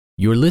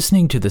You're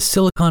listening to the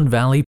Silicon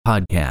Valley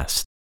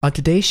Podcast. On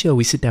today's show,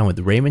 we sit down with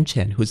Raymond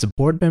Chen, who is a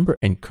board member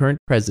and current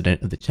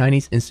president of the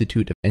Chinese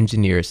Institute of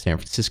Engineers San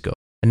Francisco,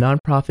 a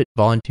nonprofit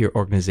volunteer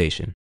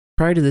organization.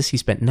 Prior to this, he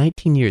spent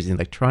 19 years in the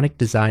electronic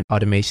design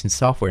automation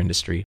software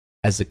industry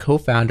as the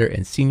co-founder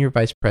and senior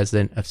vice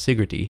president of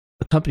Sigrity,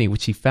 a company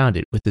which he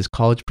founded with his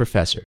college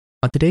professor.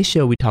 On today's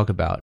show, we talk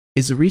about,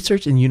 is the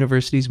research in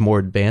universities more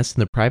advanced in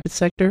the private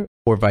sector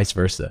or vice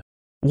versa?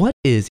 What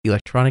is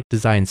electronic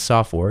design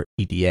software,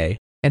 EDA?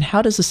 And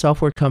how does a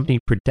software company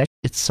protect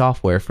its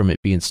software from it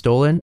being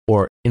stolen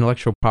or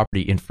intellectual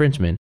property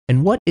infringement?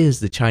 And what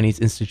is the Chinese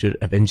Institute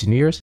of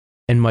Engineers?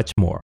 And much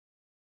more.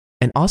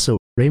 And also,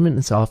 Raymond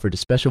has offered a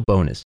special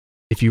bonus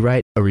if you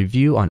write a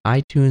review on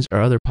iTunes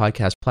or other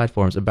podcast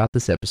platforms about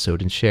this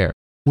episode and share,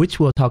 which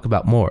we'll talk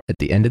about more at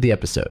the end of the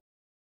episode.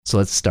 So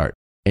let's start.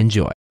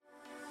 Enjoy.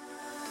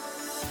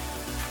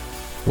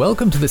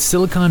 Welcome to the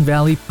Silicon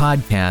Valley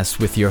Podcast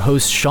with your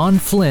host, Sean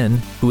Flynn,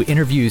 who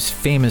interviews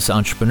famous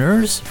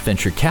entrepreneurs,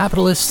 venture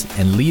capitalists,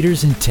 and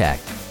leaders in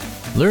tech.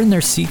 Learn their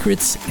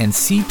secrets and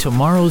see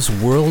tomorrow's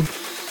world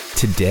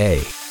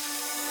today.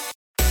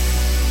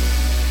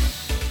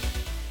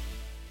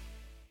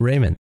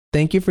 Raymond,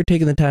 thank you for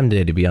taking the time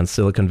today to be on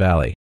Silicon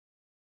Valley.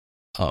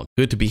 Oh,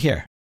 good to be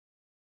here.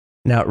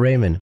 Now,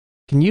 Raymond,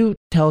 can you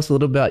tell us a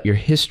little about your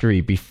history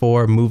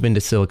before moving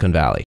to Silicon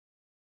Valley?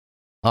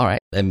 All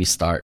right, let me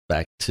start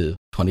back to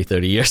 20,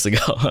 30 years ago.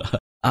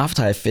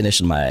 After I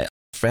finished my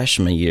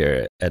freshman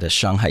year at the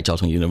Shanghai Jiao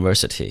Tong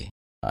University,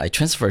 I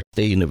transferred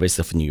to the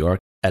University of New York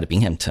at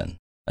Binghamton.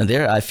 And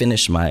there I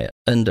finished my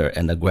under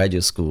and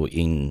graduate school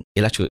in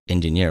electrical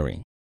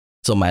engineering.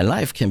 So my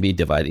life can be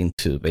divided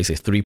into basically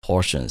three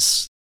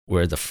portions,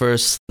 where the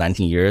first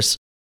 19 years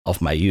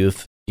of my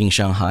youth in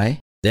Shanghai,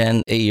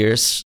 then 8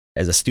 years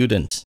as a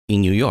student in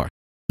New York,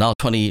 now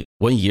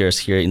 21 years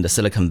here in the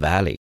Silicon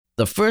Valley.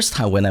 The first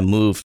time when I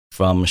moved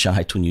from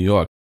Shanghai to New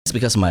York is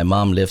because my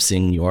mom lives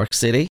in New York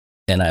City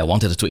and I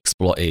wanted to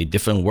explore a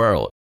different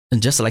world.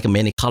 And just like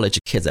many college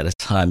kids at the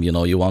time,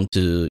 you want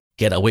to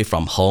get away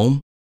from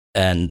home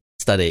and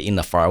study in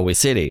a faraway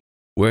city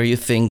where you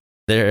think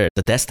the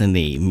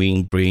destiny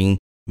may bring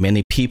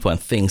many people and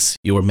things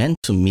you were meant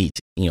to meet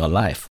in your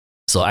life.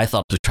 So I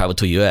thought to travel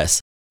to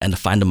US and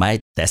find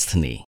my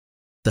destiny.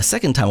 The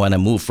second time when I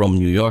moved from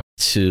New York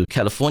to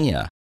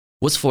California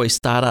was for a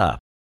startup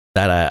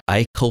that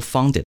I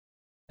co-founded,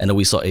 and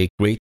we saw a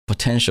great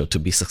potential to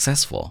be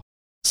successful.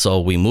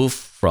 So we moved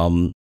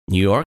from New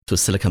York to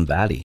Silicon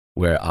Valley,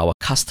 where our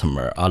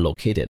customers are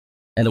located,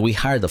 and we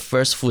hired the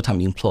first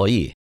full-time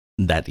employee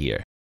that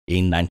year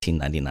in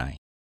 1999.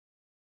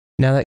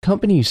 Now, that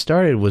company you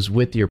started was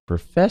with your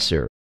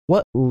professor.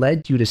 What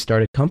led you to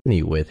start a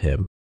company with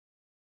him?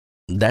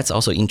 That's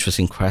also an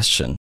interesting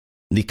question.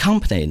 The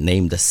company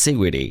named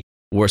Sigrity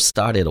was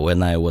started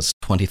when I was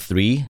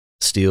 23,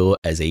 still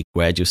as a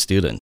graduate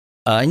student.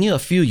 I knew a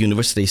few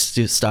university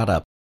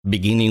startups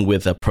beginning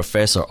with a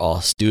professor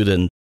or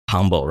student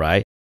combo,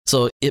 right?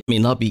 So it may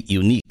not be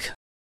unique,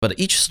 but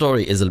each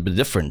story is a little bit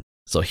different.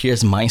 So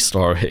here's my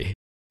story.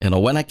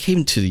 When I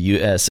came to the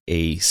US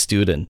a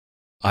student,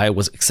 I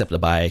was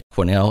accepted by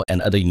Cornell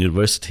and other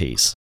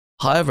universities.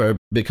 However,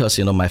 because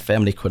my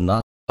family could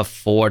not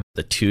afford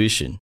the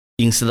tuition,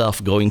 instead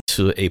of going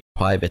to a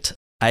private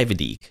Ivy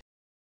League,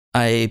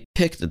 I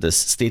picked the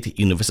State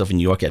University of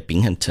New York at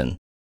Binghamton,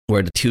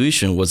 where the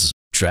tuition was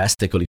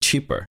drastically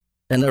cheaper.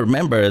 And I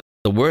remember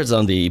the words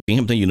on the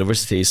Binghamton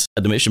University's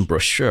admission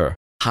brochure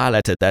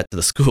highlighted that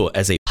the school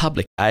as a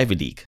public Ivy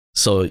League.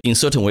 So in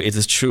certain way, it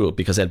is true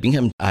because at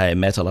Binghamton, I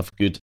met a lot of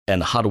good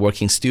and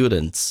hardworking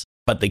students,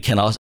 but they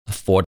cannot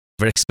afford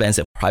very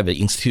expensive private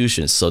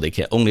institutions, so they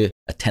can only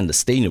attend the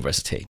state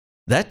university.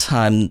 That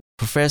time,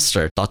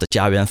 Professor Dr.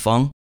 Jia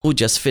Yuanfang, who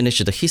just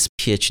finished his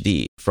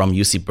PhD from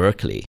UC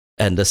Berkeley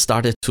and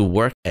started to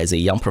work as a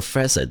young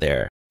professor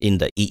there in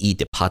the EE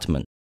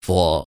department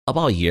for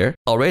about a year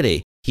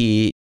already.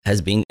 He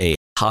has been a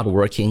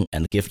hardworking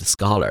and gifted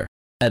scholar.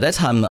 At that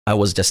time, I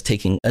was just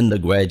taking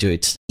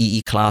undergraduate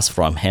EE class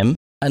from him,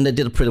 and I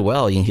did pretty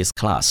well in his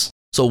class.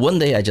 So one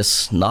day I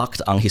just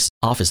knocked on his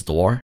office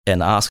door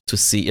and asked to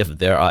see if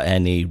there are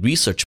any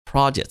research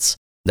projects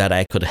that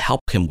I could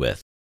help him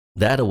with.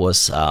 That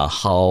was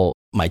how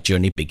my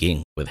journey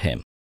began with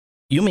him.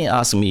 You may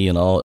ask me,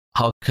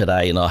 how could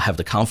I, have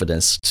the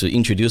confidence to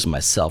introduce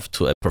myself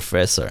to a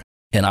professor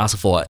and ask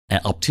for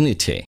an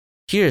opportunity?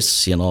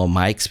 Here's,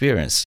 my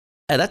experience.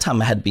 At that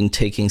time, I had been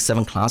taking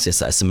 7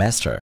 classes a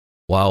semester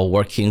while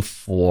working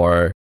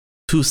for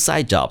 2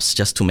 side jobs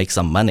just to make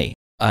some money.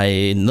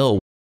 I know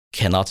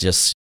cannot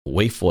just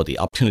wait for the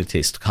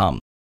opportunities to come.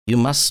 You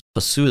must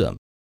pursue them.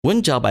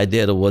 One job I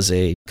did was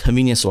a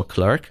convenience store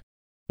clerk,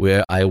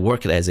 where I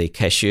worked as a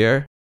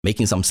cashier,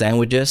 making some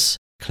sandwiches,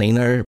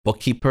 cleaner,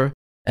 bookkeeper,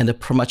 and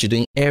pretty much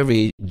doing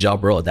every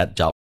job role that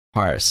job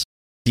requires.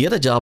 The other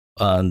job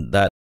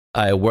that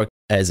I worked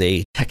as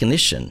a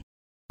technician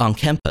on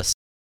campus,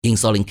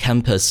 installing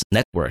campus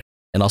network,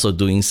 and also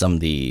doing some of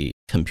the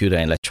computer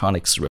and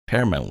electronics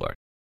repairman work.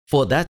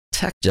 For that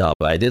tech job,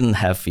 I didn't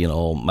have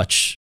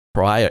much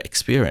prior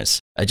experience.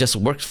 I just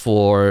worked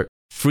for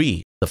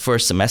free the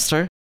first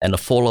semester and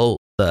follow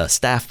the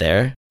staff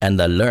there and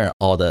learn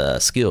all the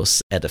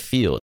skills at the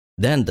field.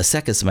 Then the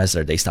second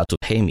semester, they start to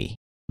pay me.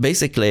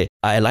 Basically,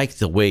 I like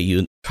the way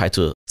you try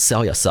to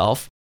sell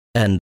yourself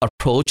and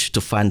approach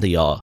to find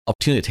your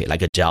opportunity,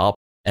 like a job,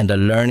 and the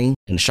learning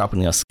and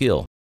sharpening your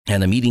skill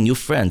and meeting new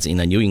friends in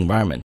a new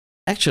environment.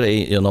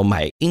 Actually,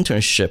 my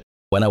internship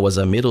when I was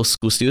a middle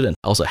school student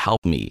also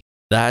helped me.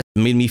 That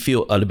made me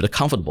feel a little bit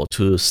comfortable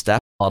to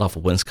step out of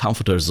one's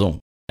comfort zone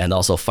and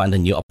also find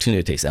new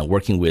opportunities and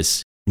working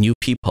with new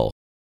people,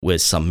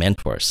 with some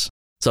mentors.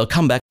 So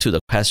come back to the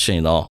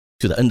question,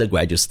 to the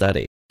undergraduate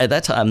study. At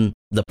that time,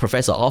 the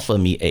professor offered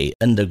me an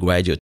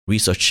undergraduate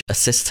research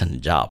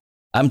assistant job.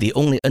 I'm the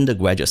only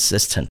undergraduate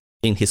assistant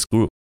in his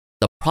group.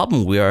 The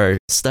problem we were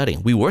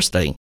studying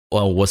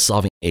was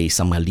solving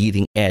some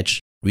leading edge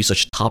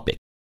research topic.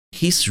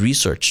 His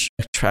research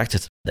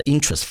attracted the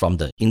interest from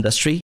the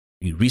industry,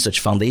 research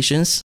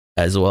foundations,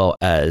 as well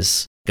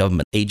as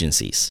government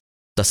agencies.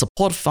 The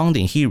support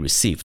funding he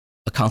received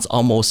accounts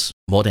almost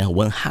more than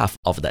one half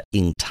of the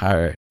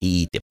entire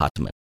EE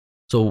department.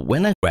 So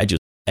when I graduated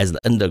as the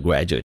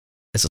undergraduate,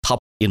 as a top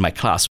in my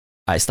class,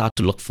 I started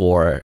to look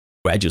for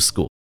graduate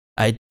school.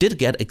 I did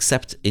get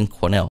accepted in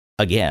Cornell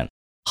again.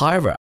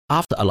 However,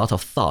 after a lot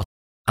of thought,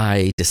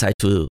 I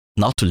decided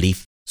not to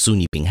leave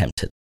SUNY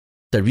Binghamton.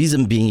 The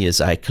reason being is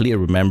I clearly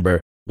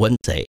remember one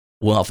day,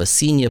 one of the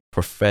senior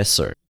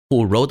professor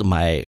who wrote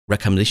my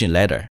recommendation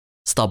letter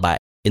stopped by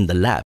in the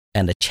lab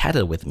and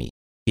chatted with me.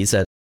 He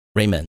said,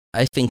 "Raymond,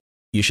 I think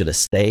you should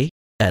stay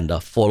and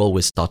follow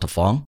with Dr.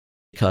 Fong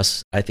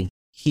because I think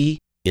he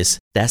is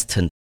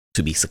destined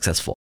to be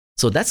successful."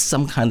 So that's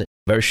some kind of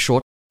very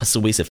short,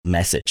 persuasive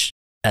message.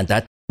 And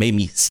that made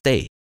me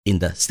stay in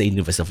the State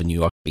University of New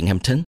York,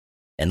 Binghamton,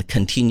 and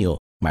continue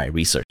my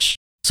research.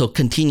 So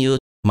continued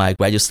my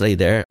graduate study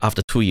there.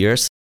 After 2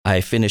 years, I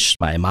finished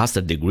my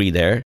master's degree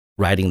there,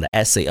 writing the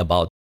essay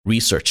about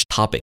research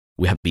topic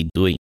we have been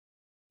doing.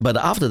 But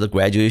after the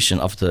graduation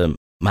of the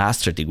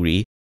master's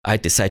degree, I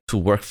decided to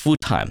work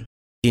full-time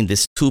in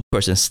this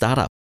 2-person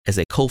startup as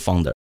a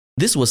co-founder.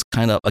 This was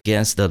kind of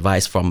against the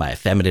advice from my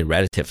family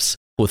relatives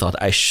who thought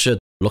I should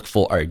look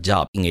for a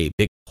job in a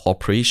big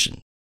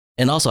corporation.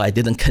 And also, I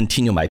didn't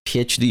continue my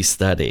PhD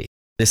study.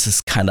 This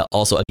is kind of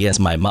also against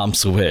my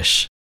mom's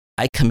wish.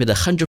 I committed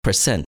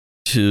 100%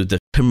 to the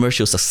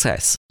commercial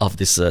success of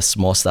this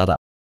small startup.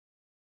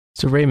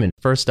 So Raymond,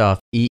 first off,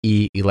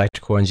 EE,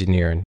 electrical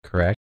engineering,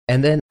 correct?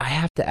 And then I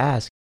have to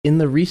ask, in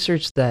the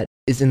research that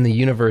is in the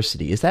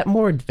university, is that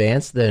more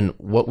advanced than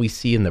what we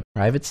see in the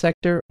private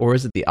sector? Or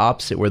is it the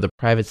opposite, where the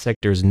private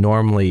sector is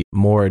normally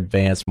more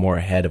advanced, more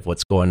ahead of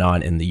what's going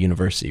on in the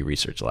university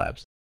research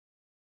labs?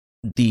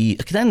 The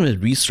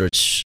academic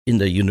research in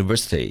the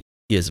university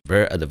is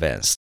very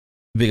advanced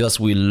because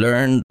we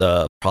learn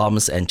the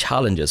problems and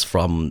challenges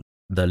from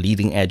the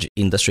leading edge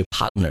industry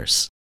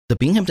partners. The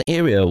Binghamton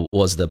area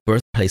was the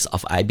birthplace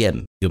of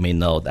IBM. You may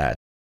know that.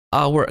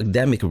 Our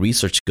academic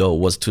research goal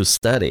was to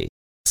study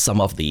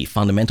some of the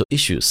fundamental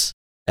issues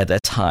at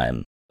that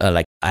time,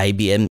 like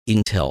IBM,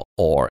 Intel,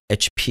 or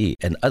HP,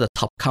 and other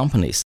top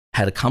companies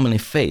had commonly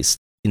faced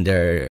in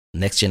their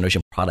next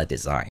generation product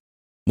design.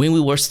 When we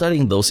were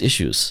studying those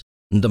issues,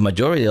 the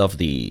majority of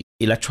the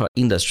electronic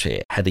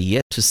industry had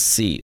yet to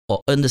see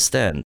or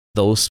understand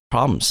those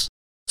problems.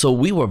 So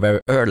we were very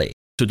early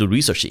to do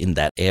research in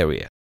that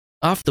area.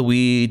 After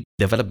we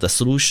developed the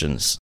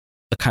solutions,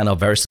 a kind of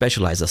very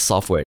specialized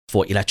software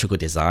for electrical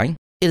design,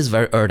 it is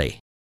very early.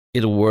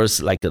 It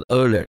was like an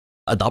early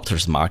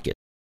adopters market.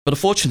 But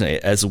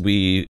fortunately, as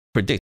we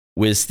predict,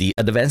 with the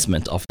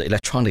advancement of the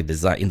electronic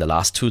design in the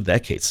last 2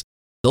 decades,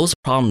 those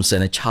problems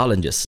and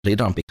challenges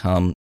later on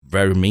become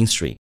very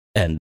mainstream,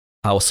 and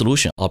our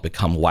solution all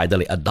become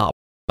widely adopted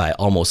by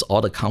almost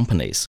all the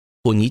companies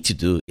who need to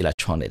do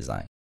electronic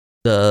design.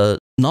 The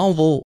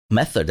novel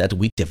method that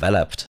we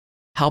developed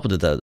helped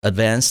the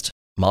advanced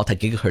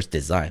multi-gigahertz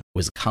design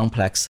with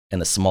complex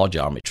and small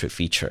geometry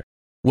feature.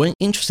 One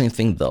interesting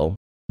thing though,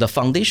 the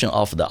foundation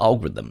of the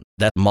algorithm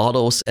that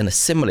models and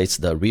simulates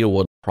the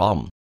real-world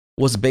problem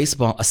was based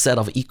upon a set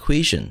of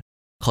equations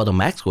called the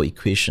Maxwell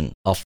equation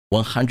of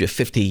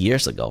 150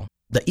 years ago.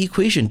 The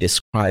equation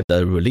described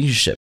the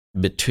relationship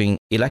between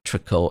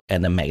electrical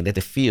and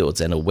magnetic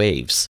fields and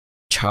waves,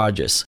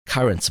 charges,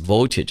 currents,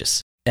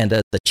 voltages, and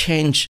the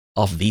change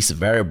of these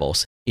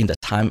variables in the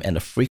time and the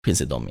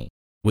frequency domain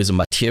with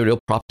material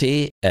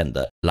property and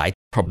the light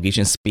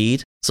propagation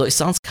speed. So it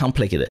sounds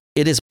complicated.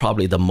 It is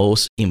probably the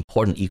most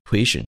important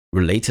equation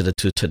related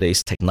to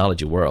today's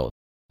technology world.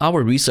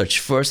 Our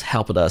research first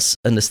helped us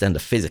understand the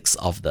physics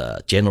of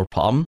the general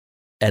problem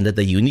and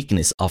the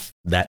uniqueness of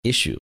that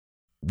issue.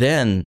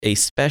 Then a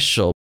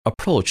special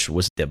approach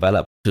was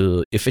developed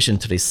to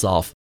efficiently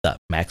solve the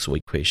Maxwell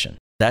equation.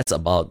 That's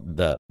about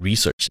the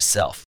research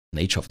itself,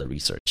 nature of the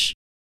research.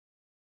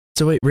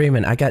 So wait,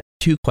 Raymond, I got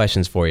 2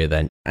 questions for you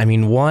then. I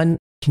mean, one,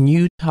 can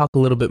you talk a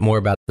little bit more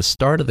about the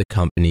start of the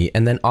company?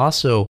 And then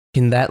also,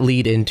 can that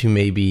lead into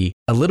maybe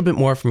a little bit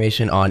more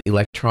information on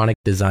electronic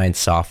design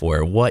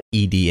software, what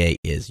EDA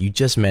is? You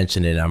just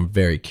mentioned it. I'm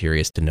very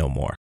curious to know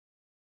more.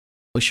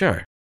 Well,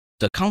 sure.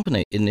 The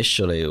company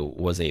initially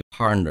was a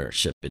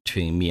partnership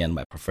between me and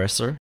my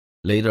professor.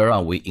 Later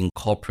on, we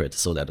incorporate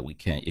so that we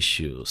can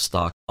issue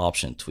stock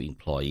option to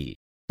employee.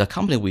 The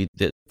company we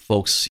did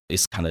focus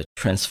is kind of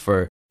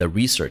transfer the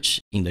research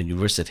in the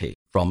university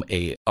from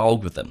a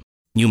algorithm,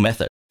 new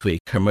method, to a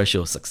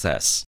commercial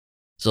success.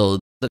 So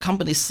the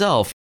company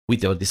itself, we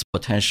developed this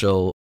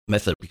potential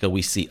method because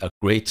we see a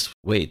great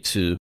way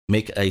to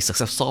make a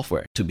success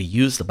software to be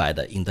used by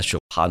the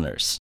industrial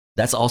partners.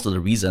 That's also the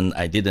reason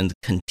I didn't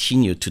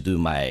continue to do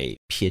my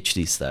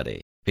PhD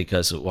study,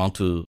 because I want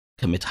to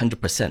commit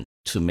 100%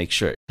 to make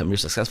sure it's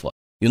commercially successful.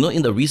 You know,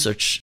 in the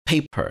research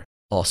paper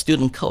or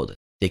student code,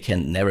 they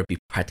can never be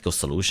practical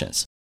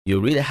solutions.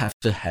 You really have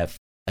to have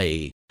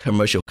a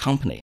commercial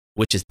company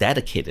which is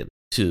dedicated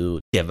to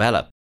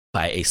develop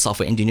by a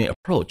software engineering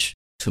approach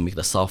to make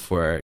the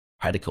software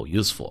practical,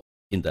 useful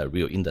in the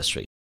real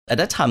industry. At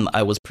that time,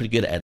 I was pretty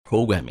good at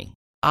programming.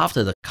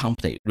 After the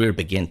company really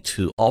began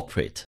to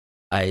operate,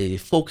 I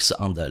focused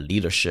on the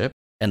leadership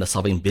and the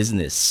solving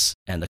business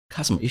and the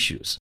customer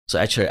issues. So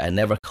actually, I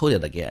never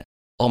coded again.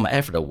 All my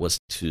effort was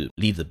to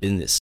lead the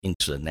business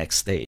into the next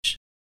stage.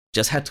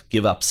 Just had to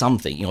give up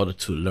something in order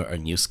to learn a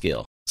new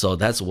skill. So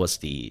that was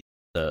the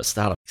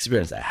startup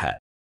experience I had.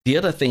 The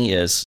other thing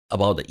is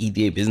about the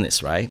EDA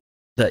business, right?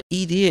 The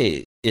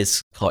EDA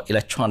is called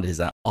electronic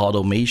design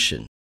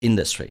automation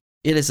industry.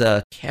 It is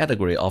a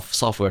category of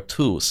software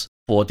tools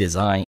for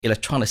design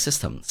electronic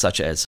systems such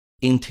as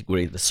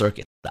integrated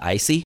circuit, the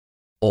IC,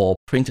 or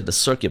printed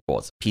circuit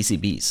boards,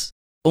 PCBs.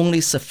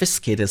 Only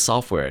sophisticated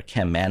software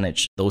can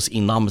manage those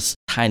enormous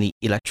tiny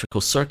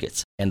electrical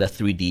circuits and the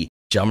 3D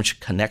geometry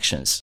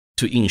connections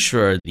to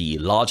ensure the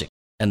logic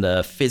and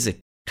the physics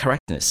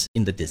correctness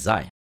in the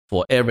design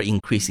for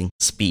ever-increasing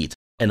speed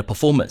and the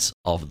performance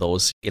of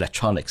those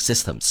electronic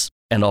systems,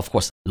 and of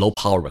course, low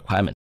power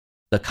requirement.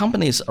 The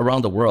companies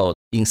around the world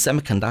in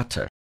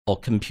semiconductor or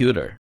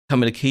computer,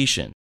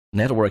 communication,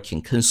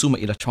 networking, consumer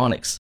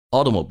electronics,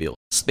 automobile,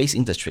 space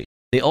industry,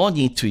 they all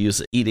need to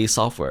use EDA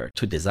software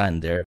to design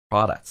their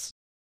products.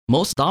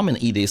 Most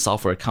dominant EDA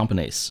software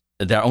companies,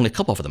 there are only a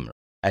couple of them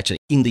actually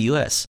in the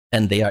US,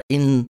 and they are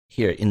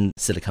here in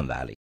Silicon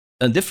Valley.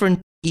 And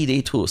different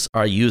EDA tools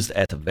are used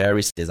at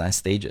various design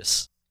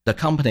stages. The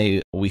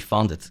company we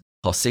founded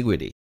called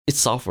Security, its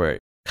software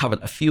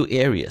covered a few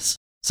areas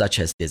such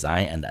as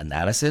design and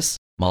analysis,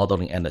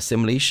 modeling and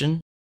simulation,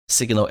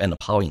 signal and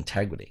power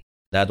integrity.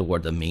 That were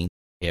the main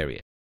area.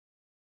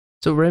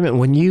 So Raymond,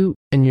 when you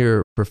and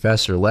your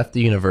professor left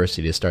the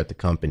university to start the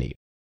company,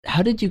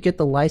 how did you get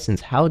the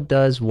license? How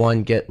does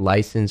one get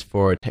licensed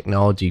for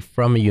technology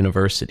from a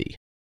university?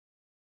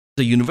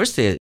 The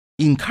university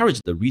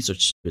encouraged the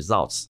research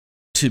results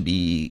to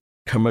be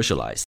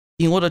commercialized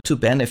in order to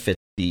benefit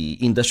the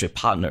industry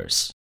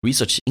partners,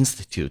 research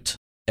institute,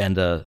 and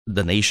the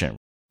nation.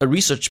 A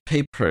research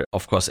paper,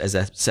 of course, as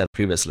I said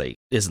previously,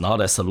 is not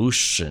a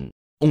solution.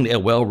 Only a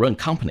well-run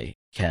company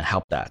can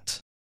help that,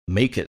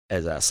 make it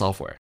as a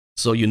software.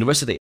 So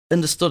university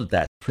understood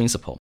that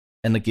principle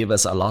and gave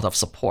us a lot of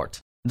support.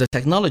 The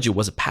technology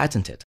was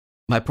patented.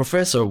 My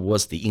professor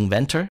was the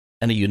inventor,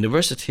 and the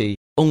university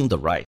owned the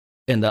right.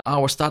 And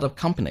our startup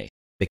company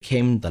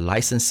became the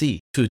licensee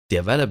to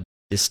develop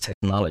this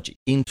technology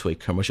into a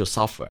commercial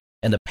software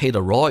and pay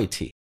the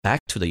royalty back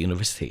to the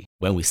university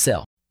when we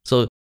sell.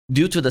 So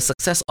due to the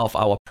success of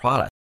our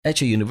product,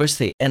 actually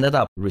university ended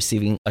up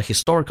receiving a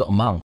historical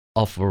amount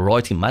of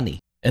royalty money.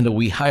 And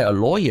we hired a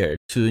lawyer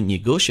to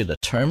negotiate the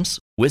terms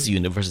with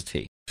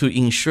university to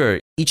ensure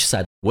each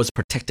side was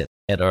protected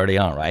at early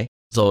on, right?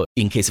 So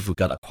in case if we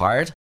got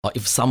acquired or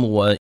if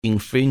someone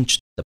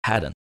infringed the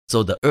patent.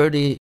 So the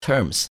early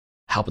terms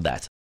help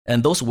that.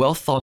 And those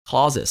well-thought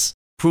clauses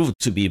proved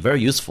to be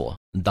very useful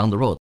down the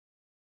road.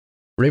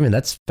 Raymond,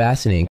 that's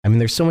fascinating. I mean,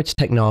 there's so much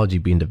technology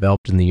being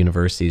developed in the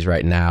universities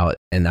right now,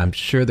 and I'm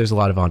sure there's a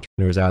lot of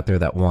entrepreneurs out there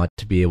that want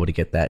to be able to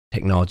get that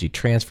technology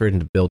transferred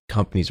and to build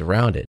companies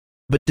around it.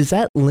 But does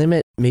that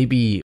limit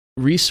maybe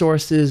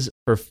resources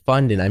for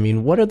funding? I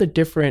mean, what are the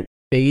different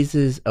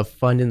phases of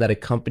funding that a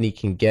company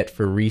can get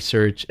for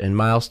research and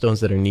milestones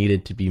that are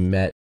needed to be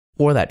met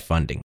for that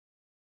funding?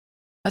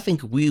 I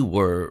think we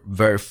were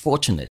very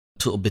fortunate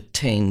to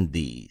obtain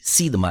the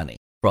seed money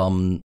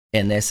from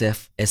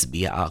NSF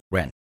SBIR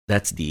grant.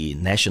 That's the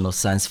National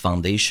Science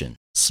Foundation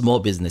Small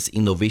Business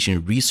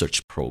Innovation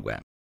Research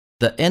Program.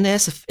 The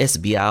NSF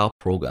SBIR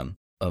program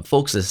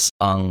focuses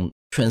on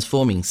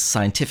transforming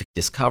scientific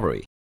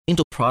discovery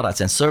into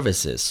products and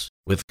services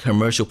with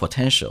commercial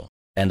potential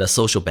and a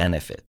social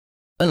benefit.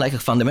 Unlike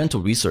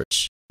fundamental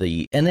research,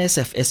 the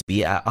NSF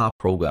SBIR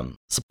program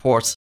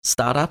supports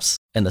startups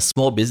and the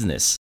small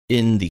business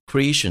in the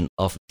creation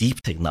of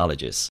deep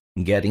technologies,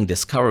 getting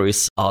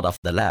discoveries out of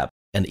the lab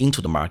and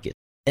into the market.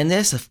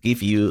 NSF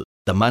gives you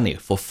the money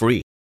for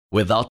free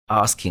without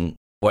asking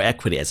for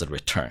equity as a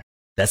return.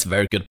 That's a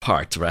very good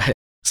part, right?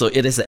 So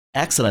it is an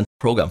excellent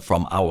program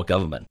from our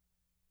government.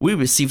 We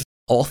received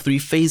all three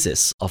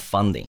phases of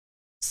funding,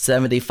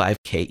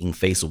 75K in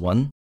phase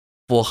 1,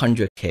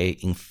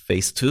 400K in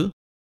phase 2,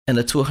 and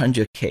the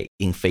 200K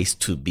in phase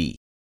 2B.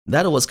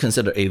 That was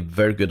considered a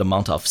very good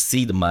amount of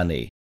seed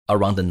money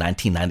around the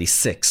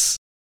 1996,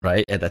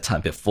 right? At that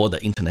time, before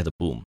the internet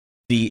boom.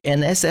 The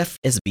NSF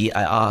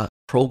SBIR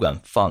program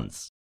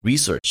funds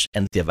research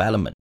and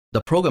development.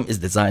 The program is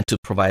designed to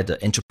provide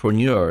the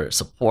entrepreneur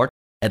support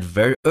at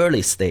very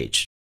early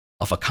stage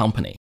of a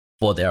company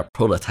for their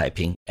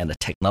prototyping and the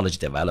technology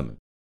development.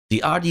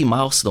 The R&D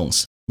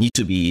milestones need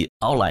to be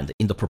outlined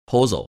in the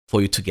proposal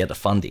for you to get the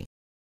funding,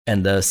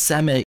 and the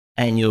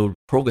semi-annual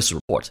progress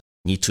report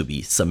need to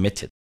be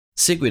submitted.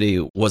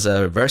 Security was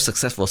a very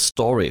successful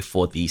story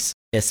for this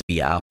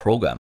SBIR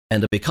program,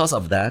 and because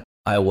of that,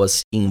 I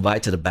was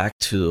invited back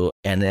to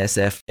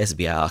NSF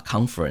SBIR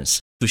conference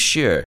to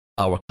share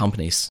our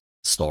company's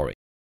story.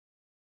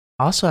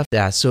 I also have to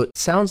ask, so it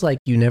sounds like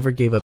you never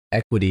gave up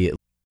equity.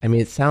 I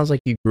mean, it sounds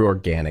like you grew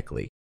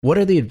organically. What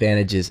are the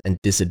advantages and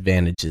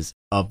disadvantages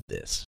of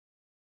this?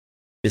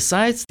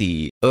 Besides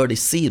the early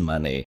seed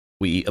money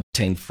we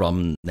obtained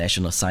from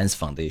National Science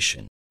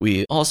Foundation,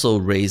 we also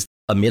raised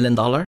 $1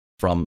 million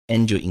from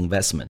angel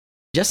investment,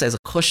 just as a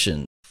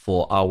cushion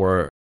for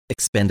our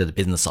expanded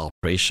business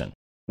operation.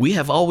 We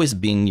have always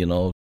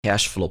been,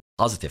 cash flow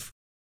positive,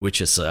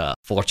 which is a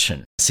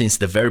fortune since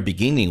the very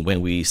beginning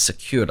when we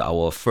secured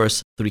our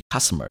first 3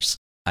 customers,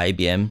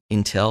 IBM,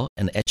 Intel,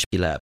 and HP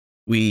Lab.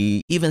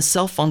 We even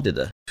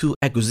self-funded 2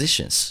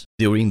 acquisitions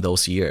during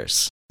those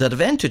years. The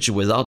advantage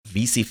without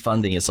VC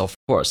funding is, of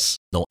course,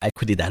 no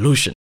equity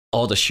dilution.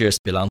 All the shares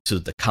belong to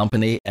the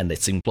company and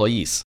its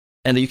employees.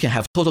 And you can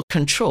have total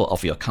control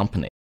of your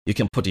company. You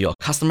can put your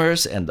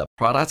customers and the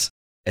products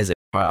as a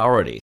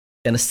priority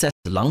and set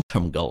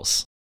long-term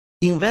goals.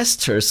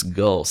 Investors'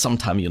 goal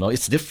sometimes,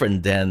 it's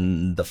different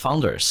than the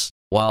founders.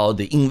 While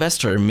the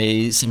investor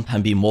may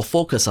sometimes be more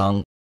focused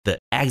on the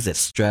exit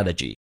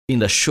strategy in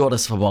the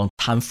shortest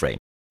time frame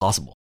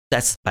possible.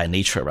 That's by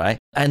nature, right?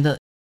 And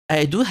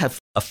I do have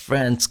a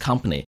friend's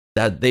company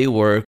that they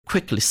were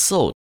quickly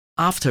sold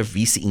after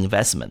VC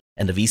investment,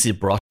 and the VC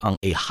brought on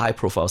a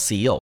high-profile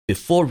CEO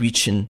before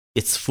reaching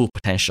its full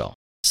potential.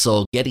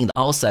 So getting the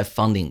outside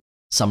funding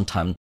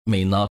sometimes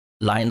may not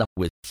line up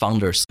with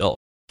founders' goal.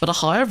 But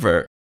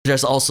however,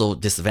 there's also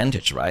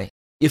disadvantage, right?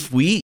 If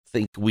we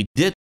think we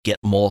did get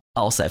more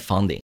outside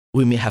funding,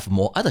 we may have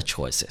more other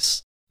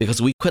choices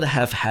because we could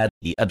have had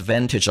the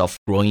advantage of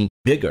growing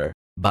bigger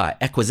by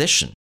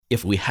acquisition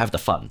if we have the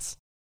funds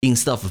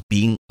instead of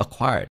being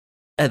acquired.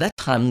 At that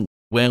time,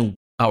 when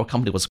our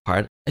company was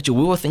acquired, actually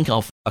we were thinking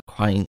of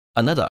acquiring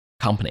another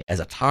company as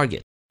a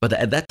target. But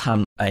at that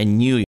time, I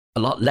knew a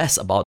lot less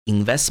about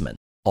investment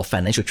or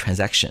financial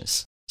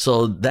transactions.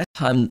 So that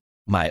time,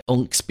 my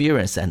own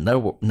experience and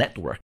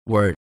network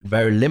were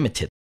very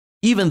limited.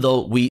 Even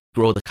though we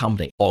grow the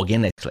company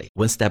organically,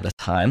 one step at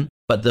a time,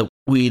 but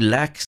we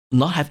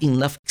not have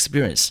enough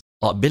experience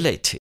or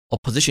ability or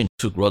position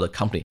to grow the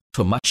company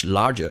to a much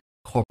larger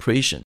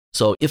corporation.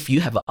 So if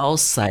you have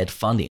outside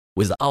funding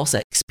with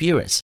outside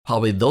experience,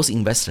 probably those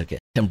investors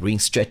can bring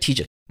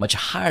strategic, much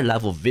higher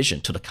level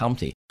vision to the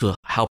company to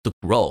help to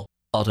grow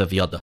out of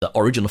the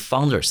original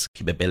founder's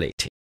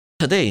capability.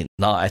 Today,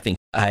 now I think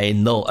I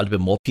know a little bit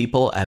more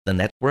people at the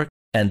network,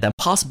 and then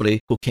possibly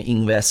who can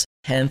invest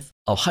tens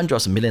or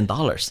hundreds of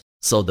 $millions.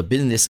 So the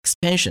business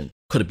expansion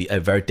could be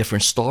a very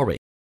different story.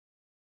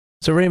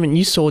 So Raymond,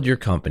 you sold your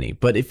company,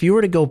 but if you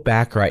were to go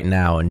back right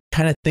now and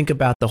kind of think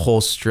about the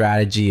whole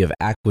strategy of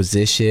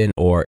acquisition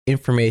or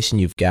information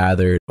you've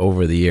gathered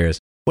over the years,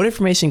 what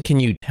information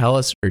can you tell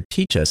us or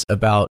teach us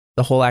about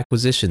the whole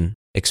acquisition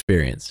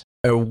experience,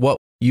 or what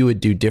you would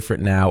do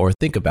different now or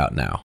think about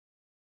now?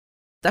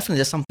 Definitely,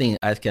 there's something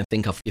I can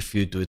think of. If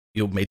you do it,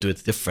 you may do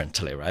it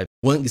differently, right?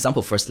 One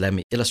example first, let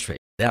me illustrate.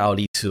 Then I'll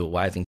lead to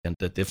why I think you can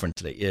do it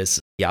differently is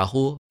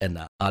Yahoo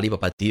and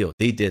Alibaba deal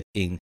they did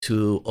in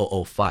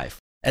 2005.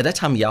 At that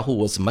time, Yahoo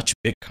was a much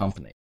big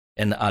company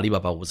and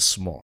Alibaba was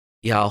small.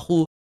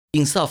 Yahoo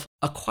himself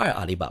acquired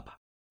Alibaba.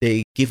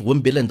 They give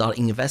 $1 billion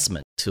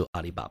investment to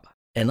Alibaba.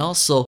 And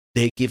also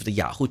they give the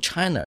Yahoo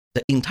China,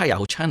 the entire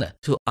Yahoo China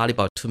to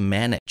Alibaba to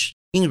manage.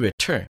 In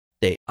return,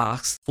 they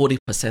asked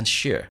 40%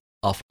 share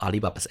of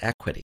Alibaba's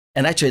equity.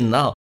 And actually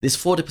now, this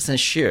 40%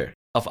 share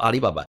of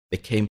Alibaba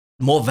became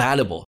more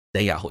valuable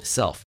than Yahoo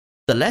itself.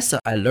 The lesson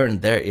I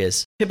learned there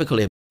is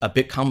typically a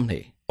big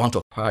company want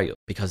to acquire you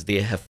because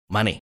they have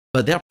money,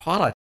 but their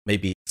product may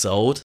be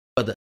sold,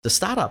 but the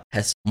startup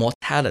has more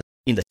talent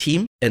in the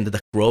team and the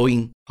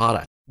growing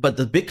product. But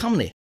the big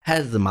company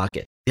has the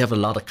market. They have a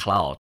lot of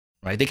cloud,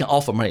 right? They can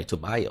offer money to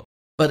buy you.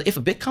 But if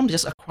a big company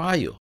just acquire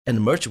you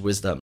and merge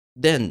with them,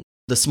 then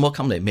the small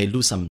company may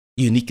lose some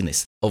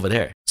uniqueness over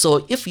there.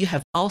 So if you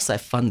have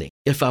outside funding,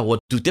 if I would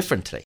do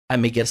differently, I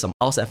may get some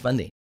outside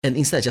funding. And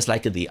instead, just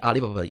like the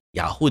Alibaba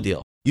Yahoo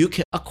deal, you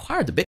can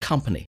acquire the big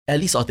company, at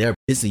least of their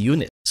business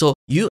unit. So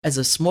you as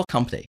a small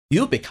company,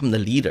 you become the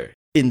leader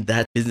in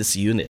that business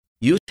unit.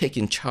 You take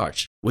in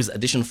charge with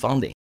additional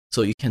funding.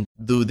 So you can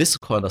do this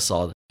kind of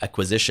sort of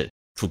acquisition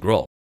to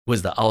grow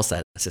with the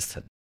outside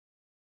assistant.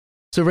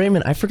 So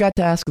Raymond, I forgot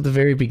to ask at the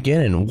very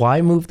beginning,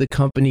 why move the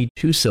company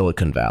to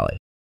Silicon Valley?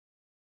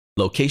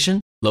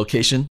 Location,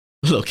 location,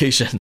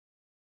 location.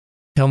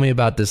 Tell me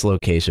about this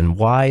location.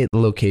 Why the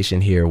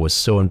location here was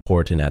so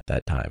important at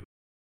that time?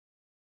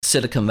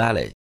 Silicon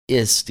Valley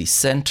is the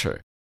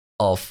center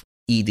of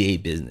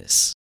EDA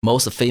business.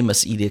 Most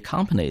famous EDA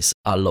companies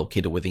are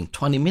located within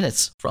 20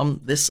 minutes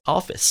from this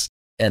office.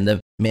 And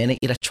many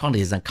electronic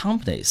design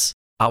companies,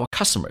 our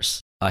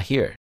customers, are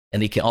here.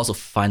 And you can also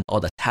find all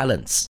the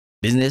talents,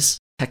 business,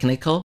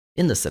 technical,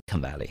 in the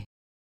Silicon Valley.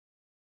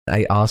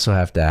 I also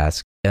have to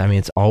ask, I mean,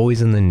 it's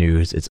always in the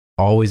news. It's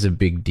always a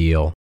big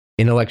deal.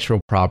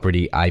 Intellectual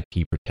property,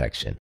 IP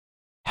protection.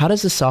 How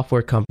does a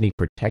software company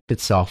protect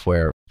its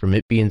software from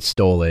it being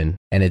stolen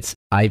and its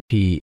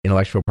IP,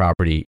 intellectual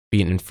property,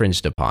 being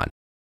infringed upon?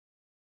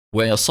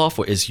 When your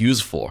software is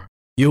used for,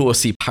 you will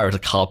see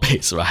pirate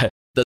copies, right?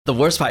 The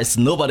worst part is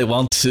nobody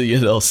wants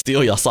to,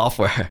 steal your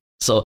software.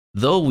 So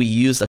though we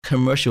use a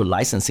commercial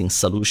licensing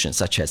solution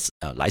such as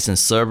a license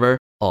server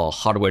or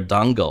hardware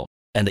dongle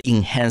and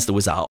enhanced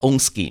with our own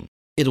scheme,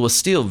 it was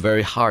still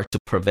very hard to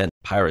prevent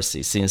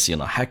piracy since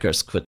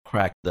hackers could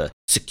crack the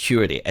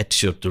security at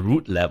the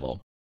root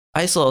level.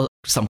 I saw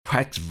some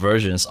cracked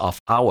versions of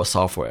our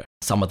software,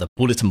 some of the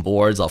bulletin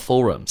boards or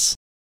forums.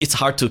 It's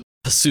hard to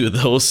pursue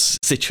those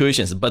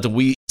situations, but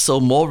we so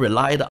more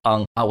relied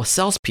on our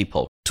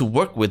salespeople to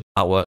work with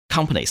our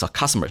companies or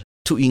customers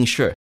to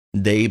ensure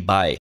they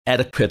buy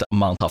adequate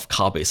amount of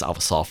copies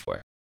of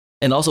software.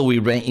 And also we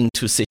ran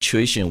into a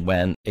situation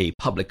when a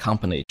public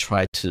company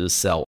tried to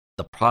sell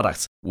the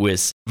products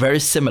with very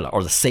similar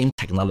or the same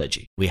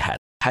technology we had,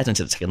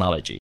 patented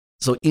technology.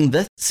 So in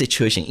that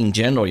situation, in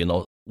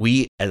general,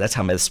 we at that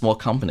time as a small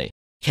company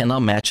cannot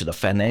match the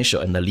financial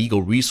and the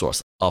legal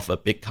resource of a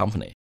big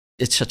company.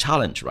 It's a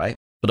challenge, right?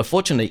 But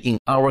fortunately, in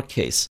our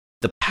case,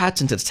 the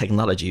patented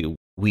technology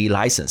we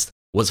licensed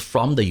was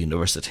from the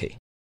university.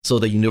 So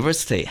the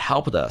university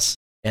helped us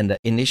and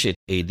initiated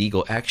a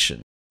legal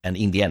action, and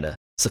in the end,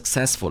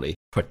 successfully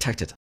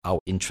protected our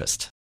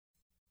interest.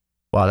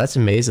 Wow, that's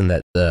amazing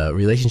that the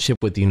relationship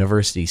with the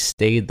university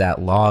stayed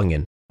that long.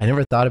 And I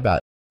never thought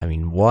about,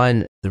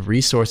 one, the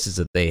resources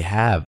that they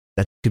have,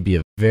 that could be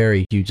a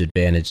very huge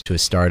advantage to a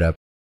startup.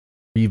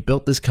 You've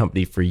built this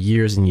company for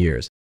years and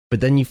years,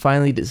 but then you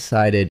finally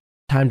decided,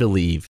 time to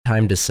leave,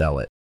 time to sell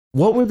it.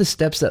 What were the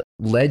steps that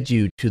led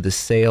you to the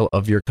sale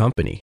of your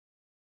company?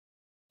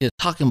 You're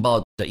talking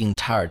about the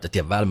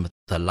development,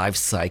 the life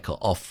cycle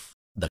of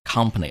the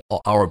company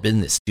or our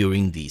business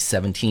during the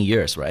 17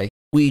 years, right?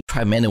 We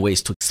try many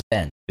ways to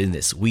expand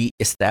business. We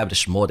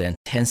established more than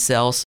 10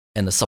 sales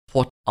and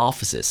support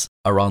offices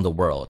around the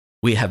world.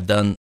 We have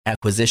done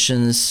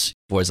acquisitions.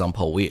 For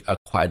example, we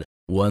acquired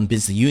one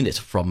business unit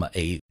from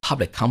a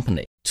public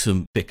company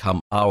to become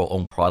our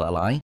own product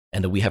line.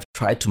 And we have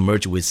tried to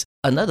merge with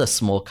another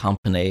small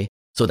company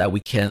so that we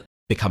can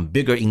become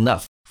bigger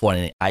enough for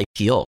an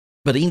IPO.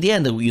 But in the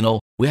end,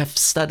 we have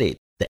studied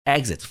the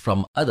exit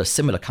from other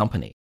similar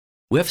companies.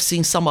 We have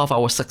seen some of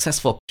our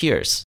successful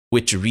peers,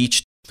 which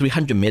reached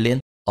 $300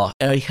 million or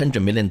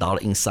 $800 million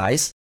in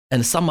size,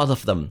 and some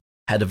of them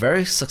had a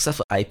very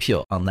successful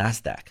IPO on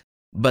NASDAQ.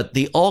 But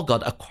they all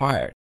got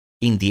acquired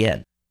in the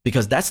end,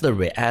 because that's the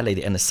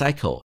reality and the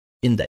cycle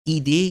in the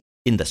EDA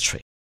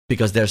industry,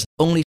 because there's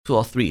only 2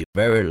 or 3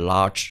 very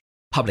large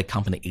public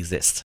companies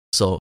exist.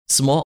 So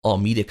small or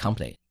medium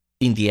company,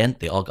 in the end,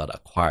 they all got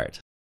acquired.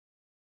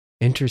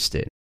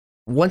 Interesting.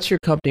 Once your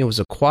company was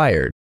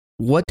acquired,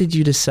 what did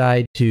you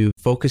decide to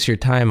focus your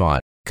time on?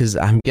 Because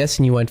I'm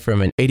guessing you went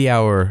from an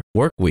 80-hour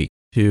work week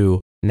to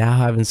now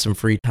having some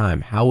free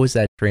time. How was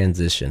that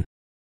transition?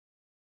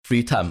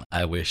 Free time,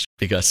 I wish,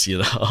 because,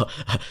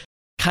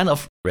 kind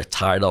of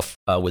retired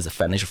with the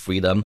financial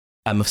freedom.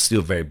 I'm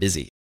still very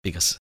busy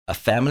because a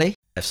family,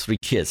 I have 3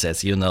 kids,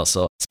 as you know,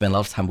 so spend a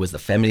lot of time with the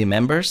family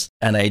members,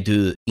 and I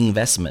do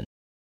investment.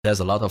 There's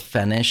a lot of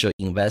financial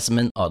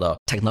investment or the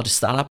technology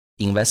startup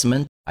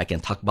investment I can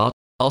talk about.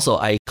 Also,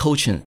 I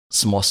coach in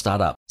small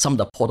startup, some of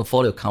the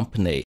portfolio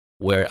company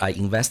where I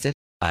invested.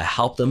 I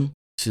help them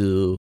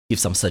to give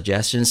some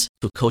suggestions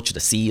to coach the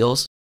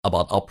CEOs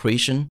about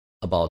operation,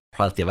 about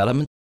product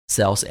development,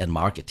 sales, and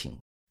marketing.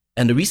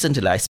 And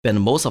recently, I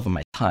spent most of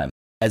my time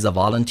as a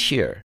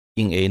volunteer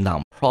in a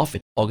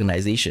nonprofit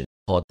organization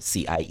called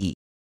CIE.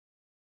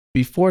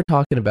 Before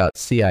talking about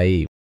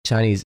CIE,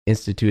 Chinese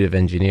Institute of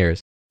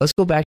Engineers, let's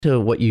go back to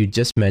what you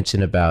just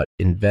mentioned about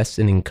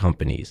investing in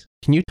companies.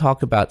 Can you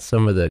talk about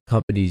some of the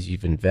companies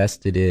you've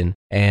invested in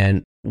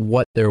and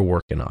what they're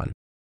working on?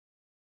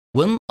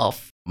 One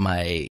of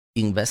my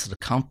invested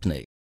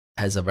company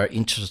has a very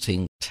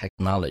interesting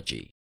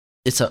technology.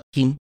 It's a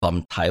team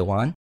from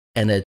Taiwan,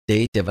 and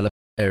they developed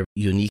a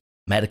unique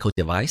medical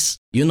device.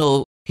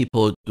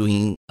 People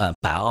doing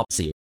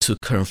biopsy to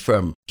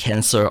confirm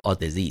cancer or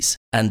disease.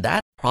 And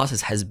that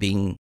process has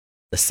been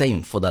the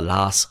same for the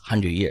last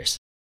 100 years.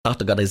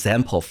 Doctor got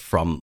example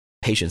from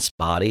patient's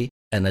body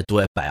and do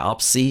a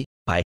biopsy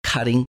by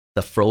cutting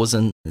the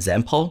frozen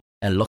sample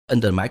and look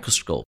under the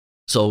microscope.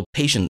 So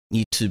patient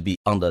need to be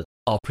on the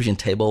operation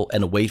table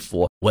and wait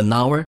for 1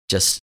 hour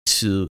just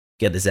to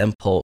get the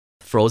sample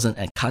frozen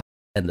and cut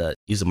and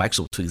use a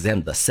microscope to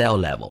examine the cell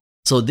level.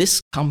 So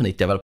this company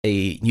developed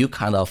a new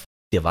kind of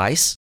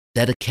device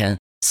that can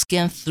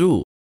scan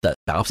through the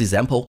biopsy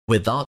sample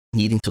without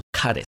needing to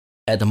cut it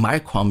at the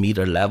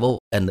micrometer level,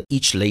 and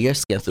each layer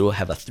scan through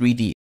have a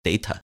 3D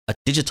data, a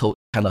digital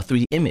kind of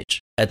 3D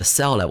image at the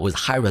cell level with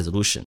high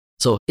resolution.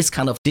 So it's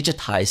kind of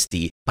digitize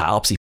the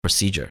biopsy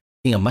procedure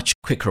in a much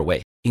quicker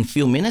way. In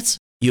few minutes,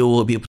 you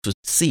will be able to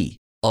see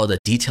all the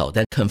detail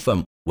that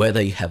confirm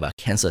whether you have a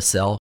cancer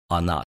cell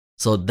or not.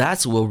 So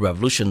that will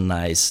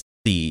revolutionize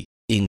the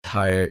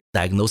entire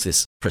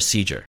diagnosis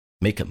procedure,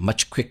 make it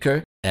much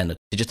quicker and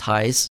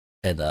digitized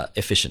and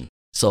efficient.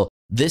 So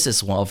this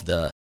is one of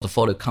the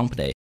portfolio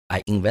company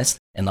I invest,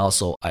 and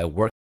also I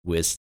work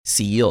with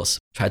CEOs,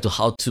 try to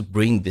how to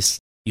bring this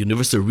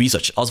university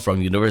research also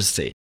from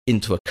university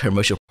into a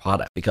commercial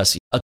product, because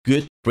a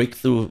good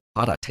breakthrough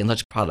product,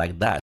 technology product like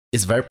that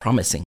is very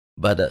promising.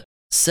 But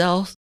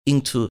sell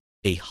into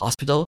a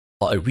hospital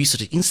or a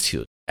research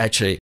institute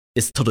actually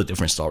is a totally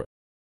different story.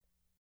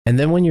 And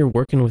then when you're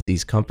working with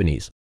these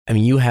companies, I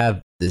mean, you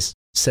have this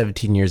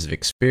 17 years of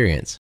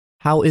experience.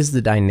 How is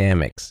the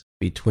dynamics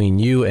between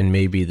you and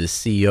maybe the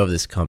CEO of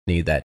this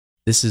company that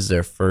this is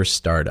their first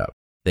startup?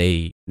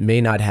 They may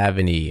not have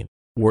any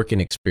working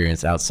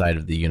experience outside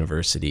of the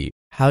university.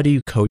 How do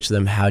you coach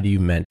them? How do you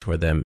mentor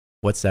them?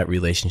 What's that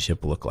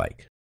relationship look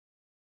like?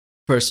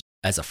 First,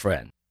 as a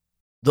friend.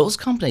 Those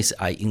companies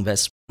I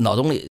invest not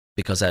only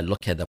because I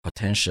look at the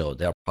potential,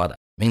 their product,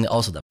 mainly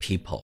also the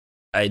people.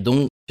 I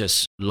don't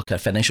just look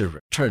at financial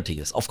return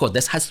things. Of course,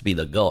 this has to be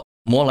the goal.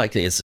 More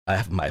likely is I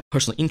have my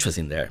personal interest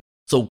in there.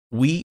 So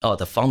we are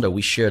the founder,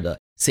 we share the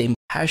same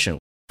passion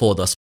for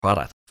this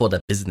product, for the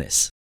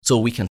business. So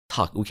we can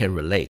talk, we can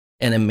relate.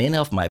 And in many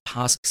of my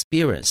past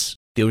experience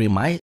during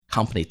my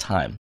company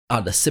time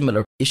are the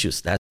similar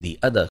issues that the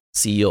other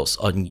CEOs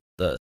or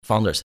the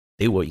founders,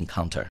 they will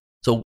encounter.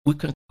 So we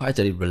can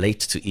quietly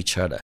relate to each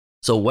other.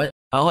 So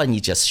all I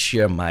need just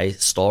share my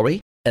story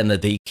and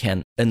they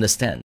can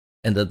understand.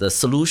 And the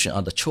solution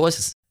or the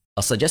choices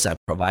or suggestions I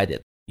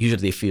provided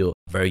usually feel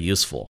very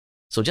useful.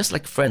 So just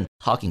like friends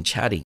talking,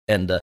 chatting,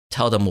 and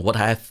tell them what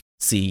I have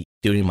seen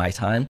during my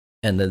time,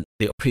 and then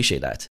they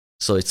appreciate that.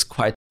 So it's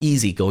quite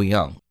easy going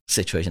on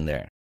situation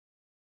there.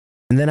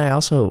 And then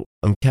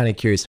I'm kind of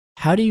curious,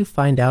 how do you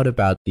find out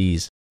about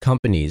these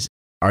companies?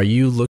 Are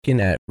you looking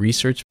at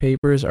research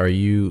papers? Are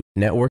you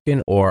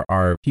networking? Or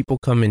are people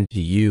coming to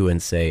you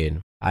and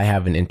saying, I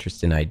have an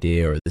interesting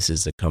idea, or this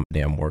is a company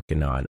I'm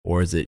working on?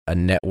 Or is it a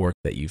network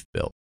that you've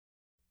built?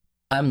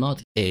 I'm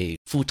not a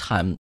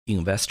full-time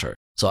investor,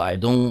 so I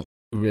don't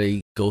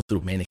really go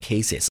through many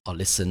cases or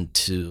listen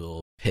to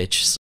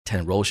pitch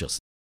 10 roadshows.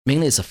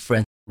 Mainly it's a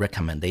friend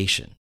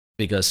recommendation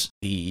because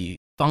the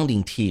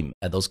founding team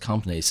at those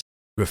companies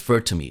refer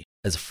to me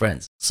as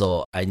friends.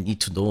 So I need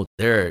to know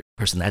their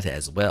personality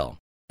as well.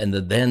 And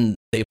then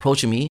they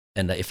approach me,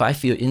 and if I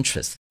feel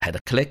interest, had a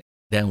click,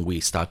 then we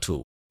start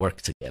to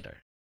work together.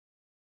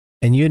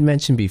 And you had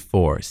mentioned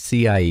before,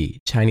 CIE,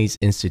 Chinese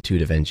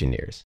Institute of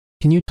Engineers.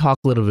 Can you talk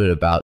a little bit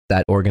about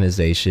that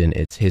organization,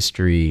 its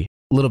history,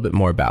 a little bit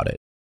more about it?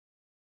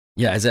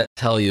 Yeah, as I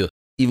tell you,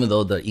 even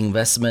though the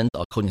investment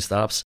or coding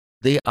startups,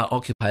 they are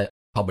occupied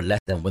probably less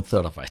than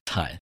 1/3 of my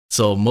time.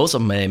 So most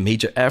of my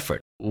major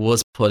effort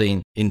was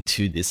putting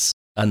into this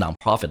a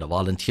nonprofit, a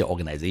volunteer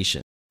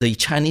organization. The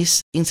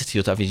Chinese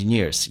Institute of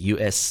Engineers,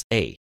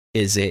 USA,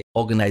 is an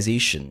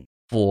organization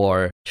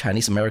for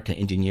Chinese American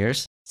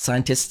engineers,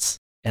 scientists,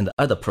 and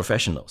other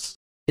professionals.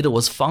 It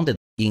was founded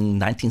in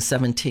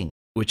 1917,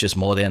 which is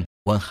more than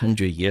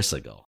 100 years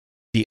ago.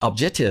 The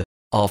objective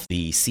of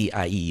the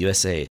CIE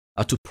USA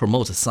are to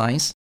promote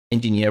science,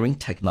 engineering,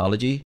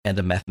 technology,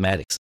 and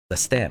mathematics, the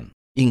STEM,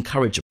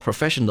 encourage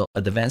professional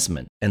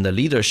advancement and the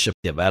leadership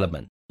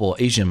development for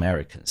Asian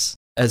Americans.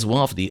 As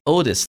one of the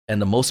oldest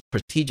and the most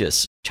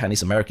prestigious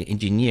Chinese American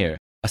engineer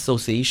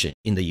association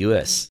in the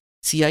US,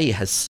 CIE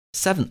has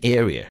 7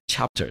 area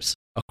chapters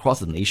across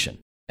the nation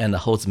and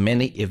holds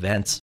many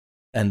events.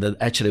 And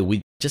actually,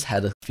 we just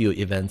had a few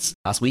events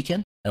last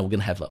weekend, and we're going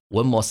to have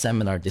one more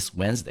seminar this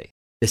Wednesday.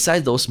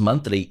 Besides those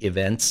monthly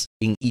events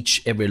in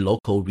every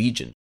local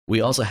region,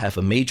 we also have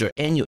a major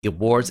annual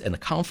awards and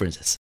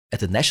conferences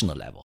at the national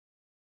level.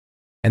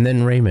 And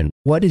then Raymond,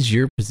 what is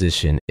your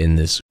position in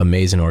this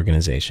amazing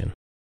organization?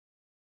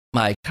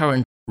 My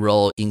current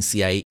role in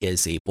CIE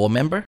is a board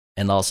member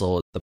and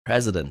also the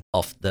president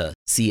of the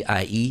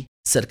CIE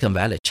Silicon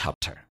Valley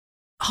chapter.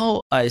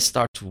 How I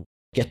start to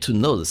get to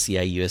know the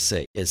CIE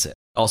USA is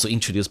also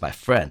introduced by a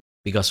friend,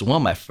 because one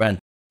of my friends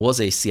was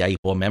a CIE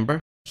board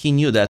member. He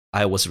knew that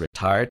I was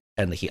retired,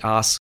 and he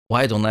asked,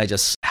 why don't I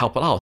just help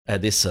out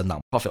at this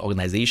nonprofit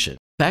organization?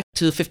 Back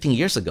to 15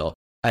 years ago,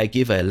 I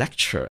gave a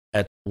lecture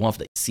at one of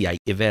the CIE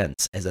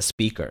events as a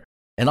speaker.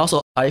 And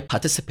also I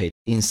participate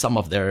in some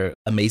of their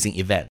amazing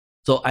events.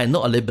 So I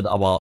know a little bit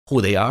about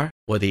who they are,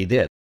 what they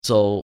did.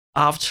 So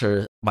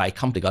after my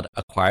company got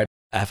acquired,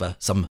 I have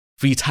some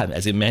free time,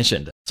 as you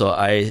mentioned. So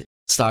I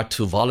start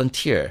to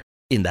volunteer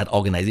in that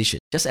organization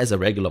just as a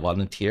regular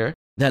volunteer.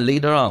 Then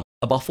later on,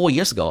 about 4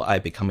 years ago, I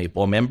become a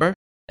board member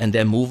and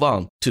then move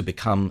on to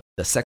become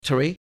the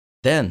secretary,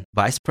 then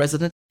vice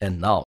president, and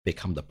now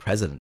become the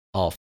president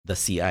of the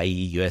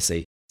CIE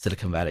USA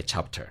Silicon Valley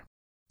chapter.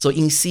 So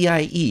in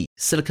CIE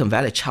Silicon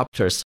Valley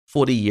chapter's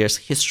 40 years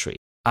history,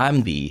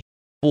 I'm the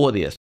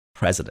 40th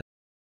president.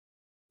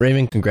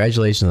 Raymond,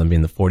 congratulations on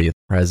being the 40th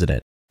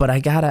president. But I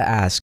gotta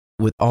ask,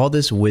 with all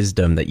this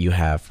wisdom that you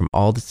have from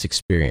all this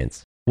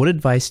experience, what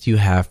advice do you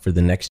have for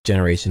the next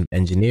generation of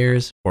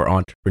engineers or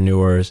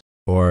entrepreneurs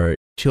or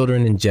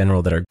children in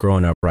general that are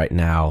growing up right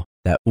now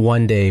that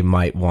one day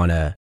might want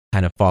to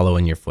kind of follow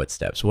in your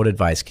footsteps? What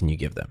advice can you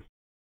give them?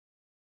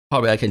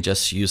 Probably I can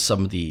just use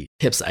some of the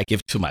tips I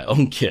give to my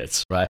own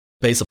kids, right?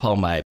 Based upon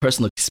my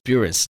personal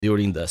experience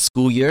during the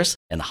school years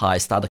and how I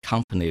started a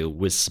company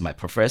with my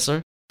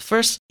professor.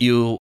 First,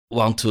 you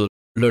want to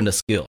learn the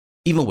skill,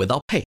 even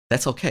without pay.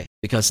 That's okay,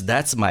 because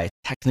that's my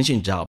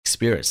technician job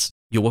experience.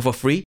 You work for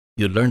free,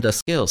 you learn the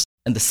skills.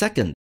 And the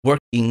second, work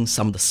in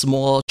some of the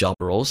small job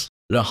roles,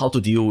 learn how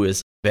to deal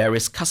with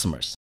various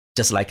customers,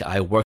 just like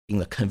I work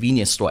in a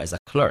convenience store as a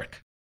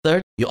clerk.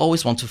 Third, you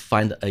always want to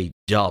find a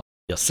job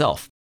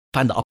yourself,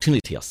 find the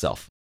opportunity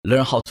yourself,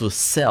 learn how to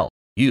sell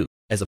you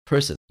as a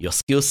person, your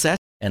skill set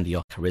and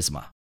your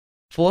charisma.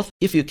 Fourth,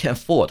 if you can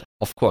afford,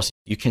 of course,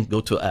 you can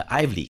go to an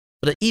Ivy League.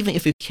 But even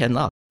if you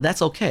cannot,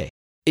 that's okay.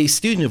 A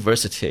state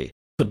university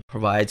could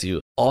provide you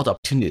all the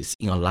opportunities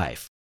in your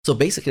life. So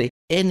basically,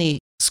 any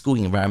school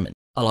environment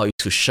allows you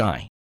to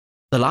shine.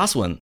 The last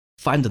one,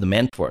 find the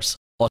mentors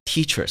or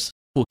teachers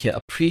who can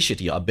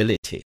appreciate your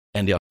ability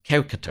and your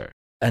character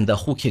and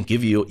who can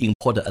give you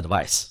important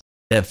advice.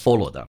 Then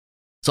follow them.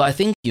 So I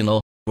think,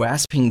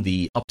 grasping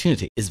the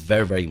opportunity is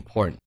very, very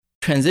important.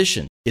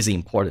 Transition is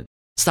important.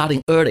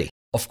 Starting early,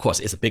 of course,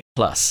 is a big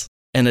plus.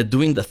 And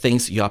doing the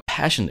things you are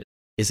passionate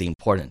is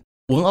important.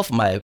 One of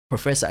my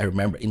professors I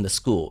remember in the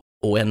school,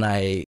 when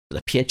I did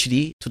a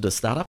PhD to the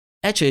startup,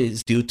 actually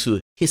is due to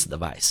his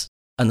advice,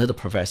 another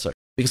professor.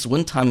 Because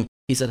one time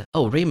he said,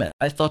 "Oh, Raymond,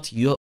 I thought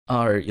you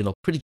are,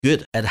 pretty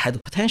good and had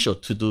the potential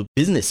to do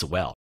business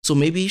well. So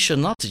maybe you should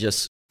not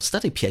just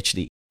study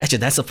PhD." Actually,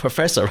 that's a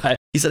professor, right?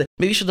 He said,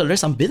 maybe you should learn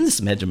some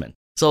business management.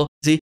 So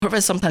the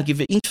professor sometimes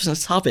give you interesting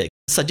topic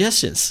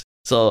suggestions.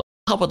 So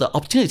how about the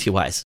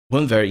opportunity-wise?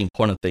 One very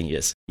important thing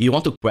is you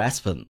want to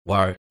grasp them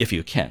while if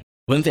you can.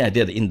 One thing I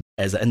did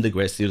as an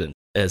undergrad student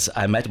is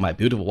I met my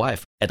beautiful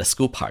wife at a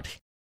school party.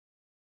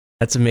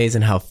 That's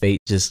amazing how fate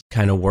just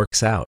kind of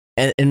works out.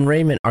 And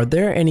Raymond, are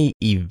there any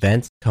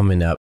events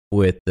coming up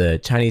with the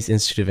Chinese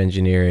Institute of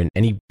Engineering,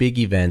 any big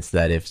events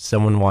that if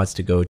someone wants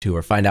to go to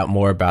or find out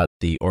more about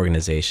the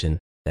organization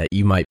that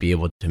you might be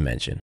able to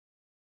mention?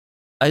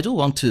 I do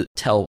want to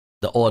tell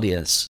the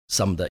audience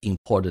some of the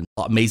important,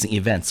 amazing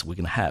events we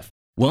can have.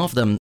 One of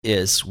them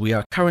is we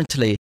are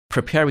currently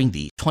preparing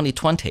the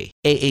 2020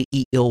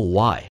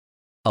 AAEOY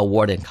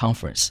Award and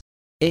Conference.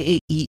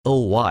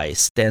 AAEOY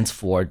stands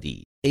for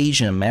the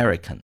Asian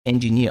American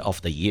Engineer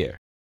of the Year.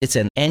 It's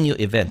an annual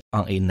event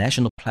on a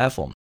national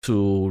platform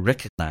to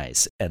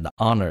recognize and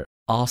honor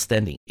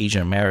outstanding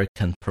Asian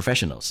American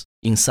professionals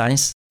in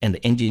science and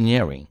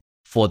engineering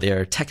for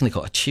their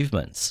technical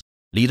achievements,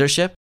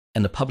 leadership,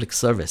 and public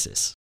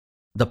services.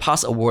 The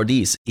past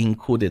awardees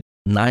included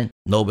 9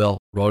 Nobel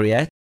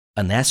laureates,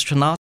 an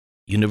astronaut,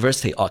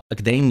 university or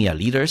academia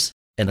leaders,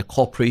 and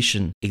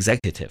corporation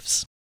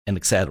executives, and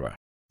etc.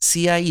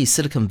 CIE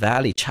Silicon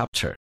Valley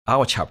chapter,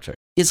 our chapter,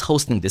 is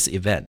hosting this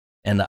event,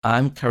 and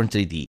I'm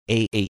currently the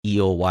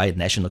AAEOY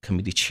National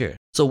Committee Chair.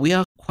 So we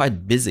are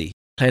quite busy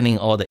planning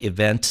all the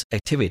event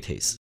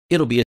activities.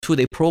 It'll be a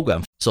 2-day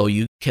program, so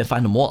you can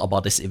find more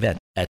about this event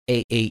at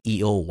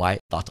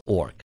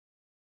aaeoy.org.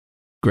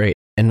 Great.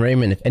 And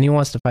Raymond, if anyone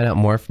wants to find out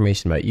more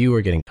information about you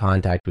or get in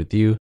contact with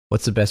you,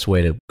 what's the best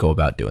way to go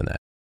about doing that?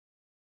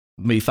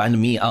 You find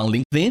me on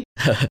LinkedIn.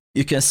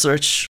 You can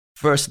search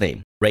first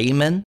name,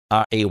 Raymond,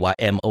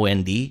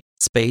 Raymond,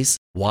 space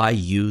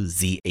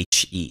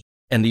Yuzhe.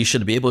 And you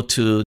should be able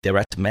to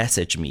direct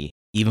message me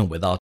even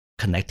without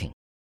connecting.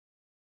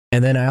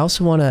 And then I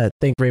also want to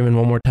thank Raymond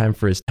one more time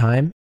for his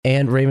time.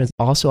 And Raymond's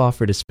also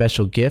offered a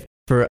special gift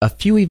for a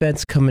few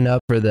events coming up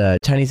for the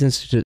Chinese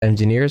Institute of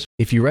Engineers.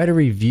 If you write a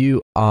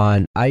review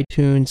on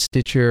iTunes,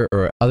 Stitcher,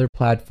 or other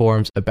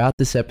platforms about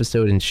this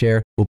episode and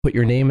share, we'll put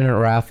your name in a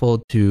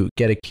raffle to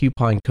get a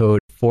coupon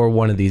code for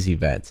one of these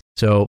events.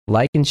 So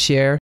like and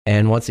share.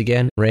 And once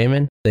again,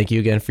 Raymond, thank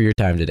you again for your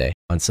time today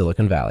on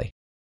Silicon Valley.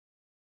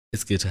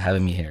 It's good to have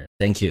me here.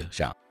 Thank you,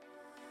 Sean.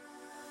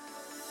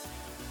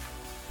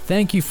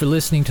 Thank you for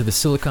listening to the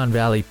Silicon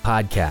Valley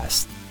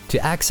Podcast.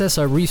 To access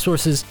our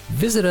resources,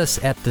 visit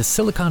us at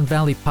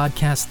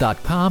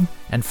thesiliconvalleypodcast.com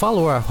and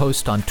follow our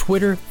host on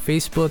Twitter,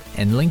 Facebook,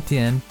 and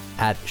LinkedIn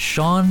at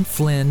Sean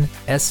Flynn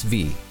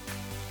SV.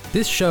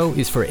 This show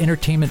is for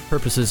entertainment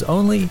purposes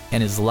only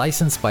and is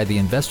licensed by the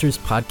Investors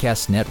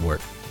Podcast Network.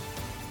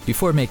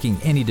 Before making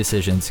any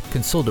decisions,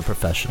 consult a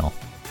professional.